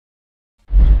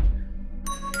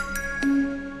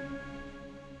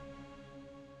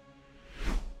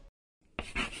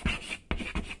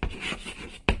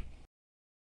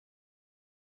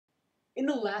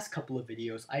the last couple of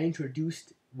videos, I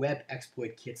introduced web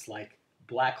exploit kits like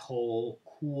Blackhole,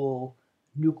 Cool,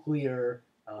 Nuclear,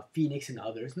 Pheonix, and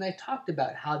others, and I talked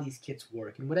about how these kits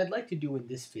work. And what I'd like to do in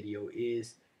this video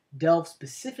is delve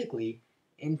specifically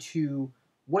into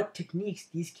what techniques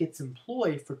these kits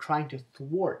employ for trying to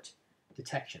thwart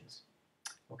detections.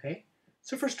 Okay,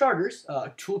 so for starters,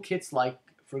 toolkits like,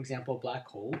 for example,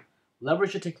 Blackhole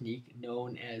leverage a technique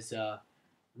known as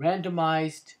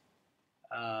randomized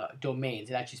domains.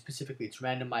 And actually, specifically, it's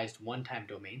randomized one-time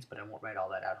domains, but I won't write all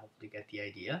that out. Hopefully, you get the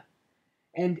idea.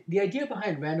 And the idea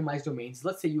behind randomized domains,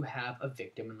 let's say you have a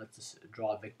victim, and let's just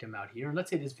draw a victim out here. And let's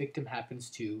say this victim happens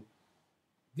to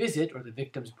visit, or the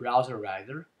victim's browser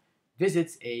rather,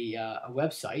 visits a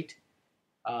website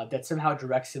that somehow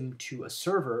directs him to a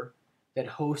server that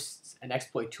hosts an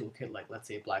exploit toolkit, like let's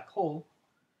say Blackhole.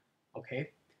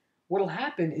 Okay, what'll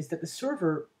happen is that the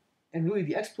server and really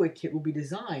the exploit kit will be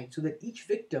designed so that each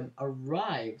victim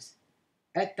arrives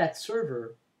at that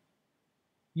server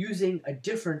using a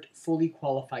different fully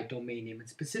qualified domain name. And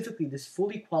specifically, this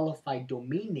fully qualified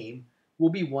domain name will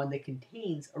be one that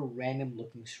contains a random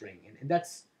looking string. And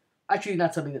that's actually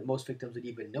not something that most victims would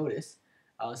even notice.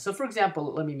 So for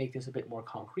example, let me make this a bit more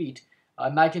concrete.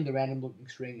 Imagine the random looking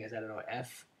string as, I don't know,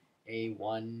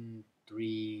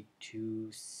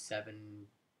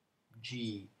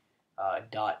 FA1327G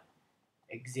dot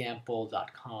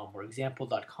example.com, where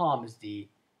example.com is the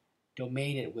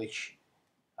domain at which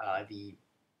the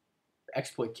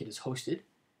exploit kit is hosted.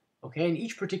 Okay, and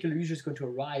each particular user is going to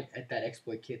arrive at that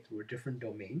exploit kit through a different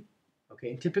domain. Okay,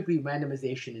 and typically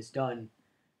randomization is done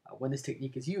when this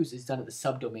technique is used, is done at the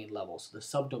subdomain level. So the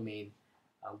subdomain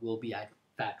will be in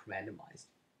fact randomized.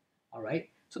 All right.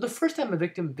 So the first time a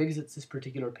victim visits this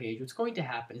particular page, what's going to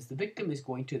happen is the victim is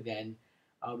going to then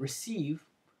receive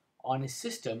on his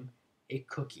system a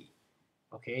cookie.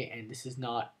 Okay, and this is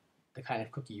not the kind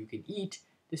of cookie you can eat.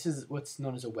 This is what's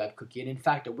known as a web cookie. And in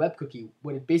fact, a web cookie,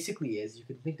 what it basically is, you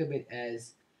can think of it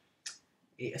as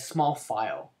a small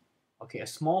file. Okay, a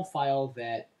small file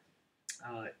that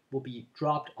will be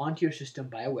dropped onto your system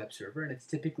by a web server, and it's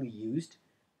typically used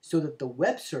so that the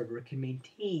web server can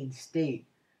maintain state,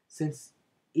 since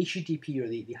HTTP, or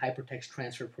the Hypertext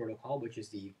Transfer Protocol, which is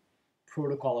the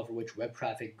protocol over which web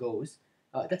traffic goes,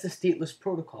 that's a stateless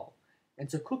protocol. And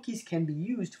so cookies can be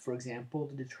used, for example,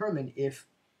 to determine if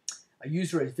a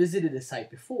user has visited a site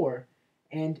before.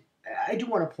 And I do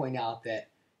want to point out that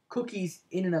cookies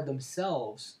in and of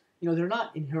themselves, they're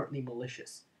not inherently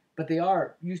malicious, but they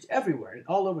are used everywhere and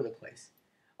all over the place.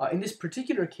 In this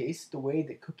particular case, the way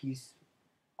that cookies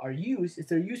are used is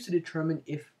they're used to determine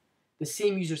if the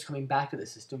same user is coming back to the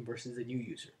system versus a new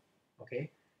user. Okay?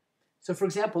 So for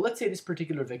example, let's say this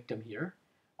particular victim here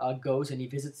goes and he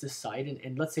visits this site,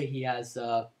 and let's say he has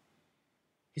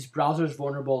his browser is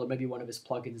vulnerable, or maybe one of his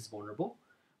plugins is vulnerable.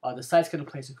 The site's going to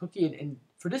place a cookie, and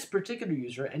for this particular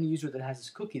user, any user that has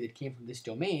this cookie that came from this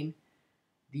domain,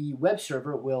 the web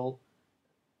server will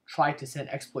try to send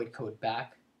exploit code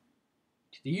back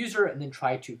to the user and then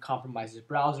try to compromise his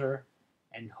browser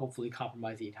and hopefully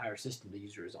compromise the entire system the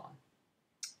user is on.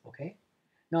 Okay?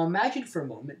 Now imagine for a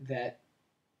moment that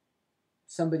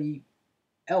somebody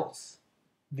else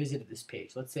visited this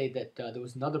page. Let's say that there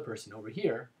was another person over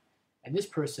here, and this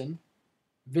person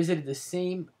visited the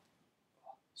same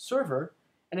server,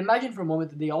 and imagine for a moment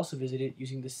that they also visited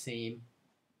using the same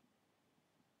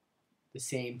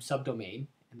subdomain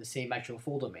and the same actual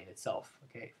full domain itself.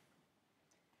 Okay.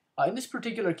 In this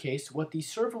particular case, what the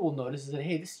server will notice is that,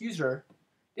 hey, this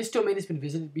domain has been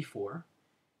visited before,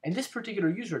 and this particular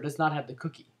user does not have the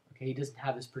cookie. Okay, he doesn't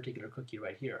have this particular cookie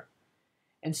right here.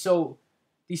 And so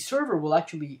the server will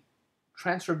actually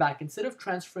transfer back, instead of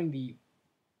transferring the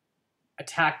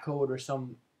attack code or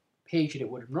some page that it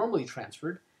would have normally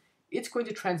transferred, it's going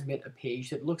to transmit a page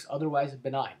that looks otherwise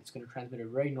benign. It's going to transmit a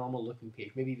very normal looking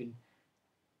page, maybe even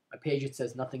a page that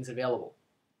says nothing's available.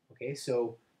 Okay,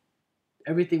 so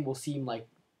everything will seem like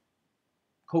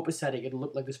copacetic. It'll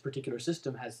look like this particular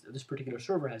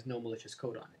server has no malicious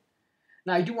code on it.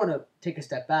 Now I do want to take a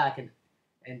step back and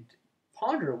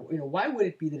ponder, why would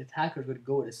it be that attackers would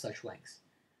go to such lengths?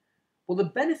 Well, the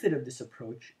benefit of this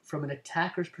approach from an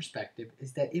attacker's perspective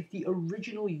is that if the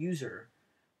original user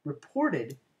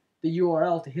reported the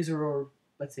URL to his or her,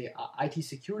 let's say, IT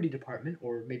security department,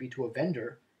 or maybe to a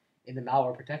vendor in the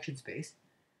malware protection space,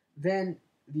 then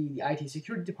the IT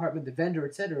security department, the vendor,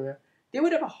 etc., they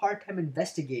would have a hard time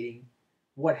investigating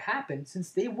what happened, since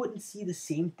they wouldn't see the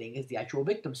same thing as the actual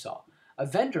victim saw. A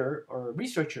vendor or a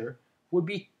researcher would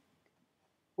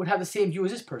have the same view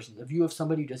as this person, the view of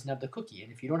somebody who doesn't have the cookie.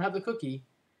 And if you don't have the cookie,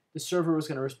 the server is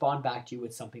going to respond back to you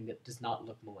with something that does not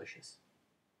look malicious.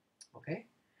 Okay,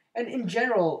 and in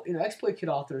general, exploit kit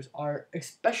authors are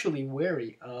especially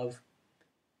wary of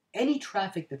any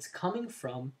traffic that's coming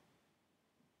from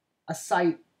a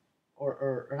site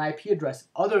or an IP address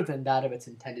other than that of its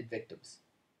intended victims.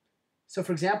 So,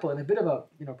 for example, in a bit of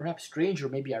a perhaps strange or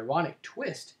maybe ironic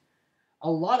twist,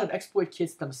 a lot of exploit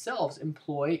kits themselves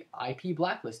employ IP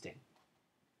blacklisting.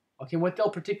 Okay, what they'll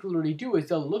particularly do is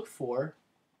they'll look for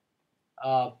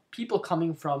people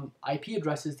coming from IP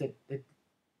addresses that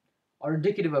are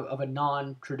indicative of a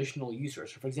non-traditional user.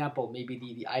 So, for example, maybe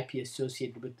the IP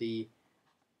associated with the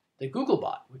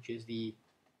Googlebot, which is the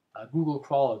Google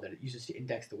crawler that it uses to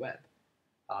index the web.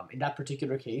 In that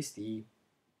particular case, the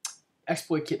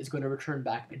exploit kit is going to return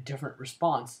back a different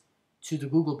response to the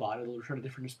Googlebot. It'll return a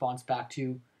different response back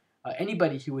to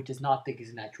anybody who it does not think is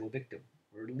an actual victim,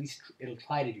 or at least it'll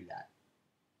try to do that.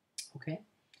 Okay,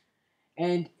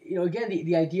 and again,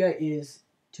 the idea is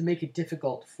to make it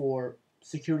difficult for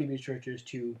security researchers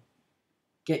to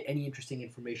get any interesting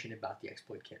information about the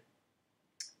exploit kit.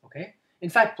 Okay, in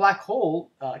fact, Blackhole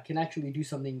can actually do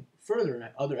something further, and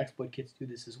other exploit kits do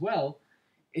this as well.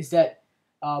 Is that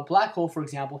Blackhole, for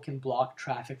example, can block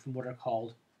traffic from what are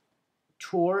called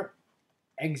Tor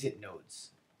Exit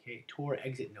Nodes. Okay, Tor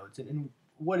Exit Nodes. And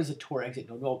what is a Tor Exit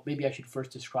Node? Well, maybe I should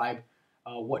first describe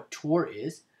what Tor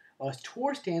is.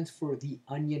 Tor stands for the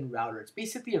Onion Router. It's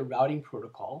basically a routing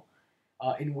protocol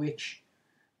in which,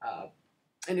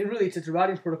 and it's a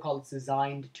routing protocol that's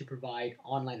designed to provide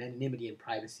online anonymity and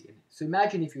privacy. And so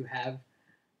imagine if you have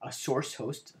a source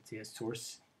host, let's say a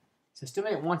source system,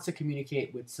 and it wants to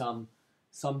communicate with some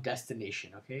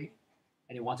destination, okay?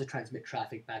 And it wants to transmit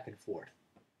traffic back and forth.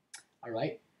 All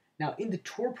right? Now, in the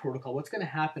Tor protocol, what's going to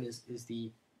happen is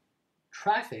the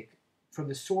traffic from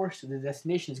the source to the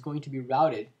destination is going to be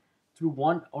routed through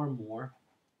one or more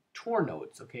Tor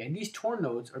nodes, okay? And these Tor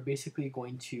nodes are basically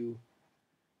going to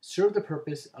serve the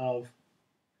purpose of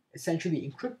essentially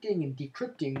encrypting and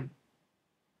decrypting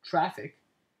traffic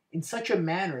in such a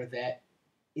manner that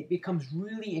it becomes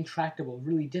really intractable,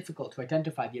 really difficult to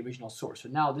identify the original source. So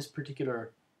now this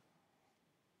particular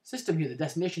system here, the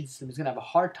destination system, is going to have a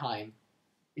hard time.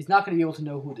 It's not going to be able to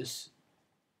know who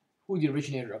the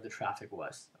originator of the traffic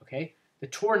was. Okay, the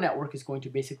Tor network is going to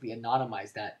basically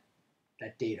anonymize that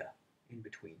data in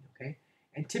between. Okay,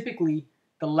 and typically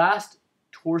the last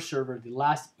Tor server, the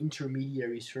last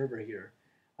intermediary server here,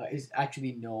 is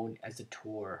actually known as the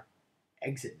Tor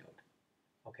Exit Node.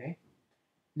 Okay.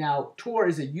 Now, Tor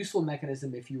is a useful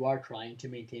mechanism if you are trying to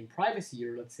maintain privacy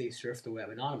or, let's say, surf the web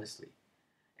anonymously.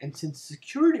 And since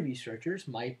security researchers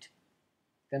might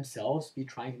themselves be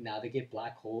trying to navigate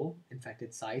Blackhole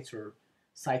infected sites or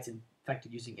sites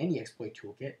infected using any exploit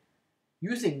toolkit,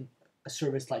 using a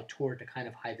service like Tor to kind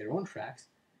of hide their own tracks,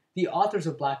 the authors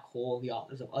of Blackhole and the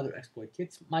authors of other exploit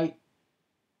kits might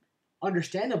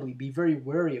understandably be very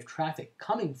wary of traffic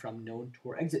coming from known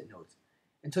Tor exit nodes.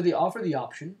 And so they offer the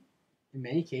option, in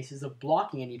many cases, of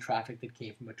blocking any traffic that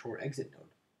came from a Tor exit node.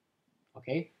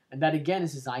 Okay? And that again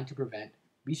is designed to prevent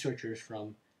researchers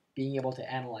from being able to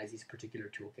analyze these particular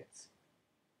toolkits.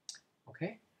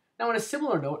 Okay? Now, on a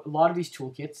similar note, a lot of these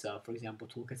toolkits, for example,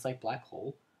 toolkits like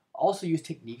Blackhole, also use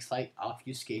techniques like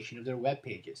obfuscation of their web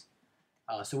pages.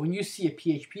 So when you see a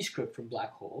PHP script from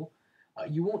Blackhole,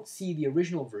 you won't see the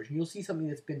original version. You'll see something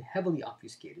that's been heavily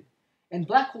obfuscated. And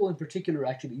Blackhole in particular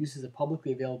actually uses a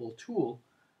publicly available tool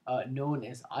known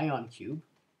as IonCube.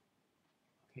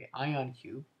 Okay,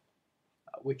 IonCube,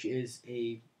 which is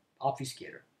a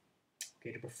obfuscator,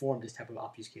 okay, to perform this type of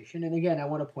obfuscation. And again, I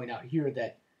want to point out here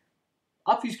that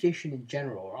obfuscation in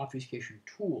general, or obfuscation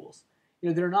tools,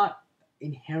 they're not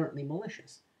inherently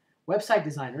malicious. Website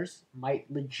designers might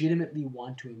legitimately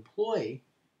want to employ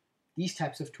these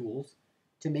types of tools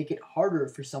to make it harder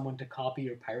for someone to copy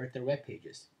or pirate their web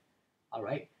pages. All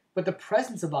right? But the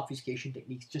presence of obfuscation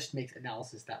techniques just makes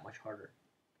analysis that much harder.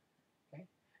 Okay?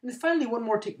 And then finally, one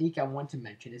more technique I want to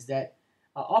mention is that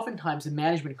oftentimes the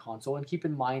management console, and keep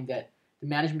in mind that the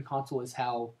management console is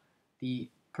how the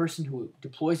person who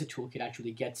deploys the toolkit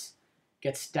actually gets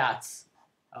stats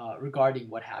regarding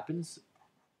what happens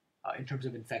in terms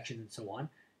of infections and so on.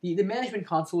 The management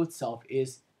console itself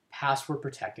is password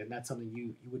protected, and that's something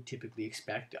you would typically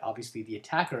expect. Obviously, the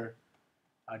attacker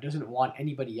doesn't want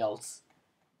anybody else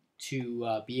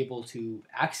to be able to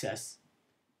access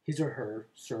his or her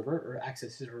server or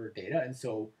access his or her data, and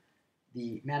so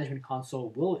the management console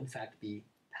will in fact be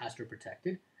password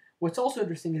protected. What's also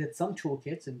interesting is that some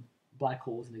toolkits, and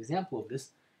Blackhole is an example of this,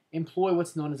 employ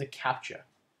what's known as a CAPTCHA.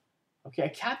 Okay, a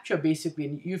CAPTCHA basically,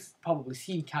 and you've probably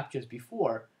seen CAPTCHAs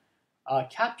before.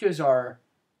 CAPTCHAs are,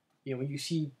 when you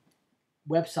see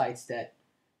websites that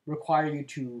require you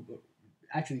to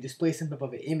actually display some type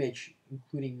of an image,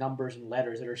 including numbers and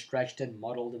letters that are stretched and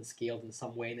muddled and scaled in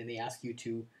some way, and then they ask you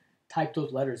to type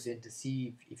those letters in to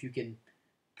see if you can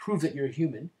prove that you're a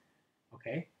human.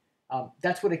 Okay,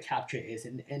 that's what a CAPTCHA is,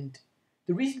 and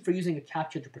the reason for using a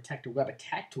CAPTCHA to protect a web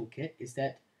attack toolkit is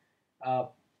that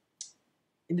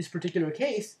in this particular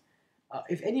case,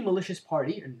 if any malicious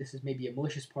party, and this is maybe a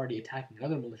malicious party attacking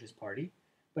another malicious party,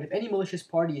 but if any malicious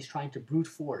party is trying to brute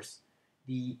force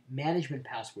the management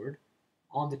password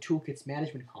on the toolkit's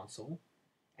management console,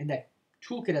 and that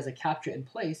toolkit has a CAPTCHA in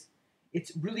place,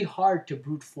 it's really hard to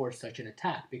brute force such an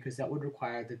attack because that would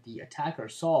require that the attacker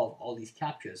solve all these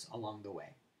CAPTCHAs along the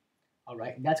way. All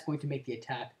right, and that's going to make the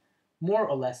attack more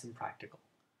or less impractical.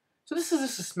 So this is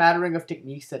just a smattering of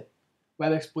techniques that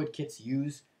web exploit kits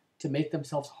use to make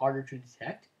themselves harder to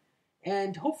detect.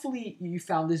 And hopefully you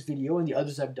found this video and the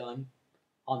others I've done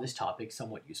on this topic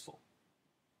somewhat useful.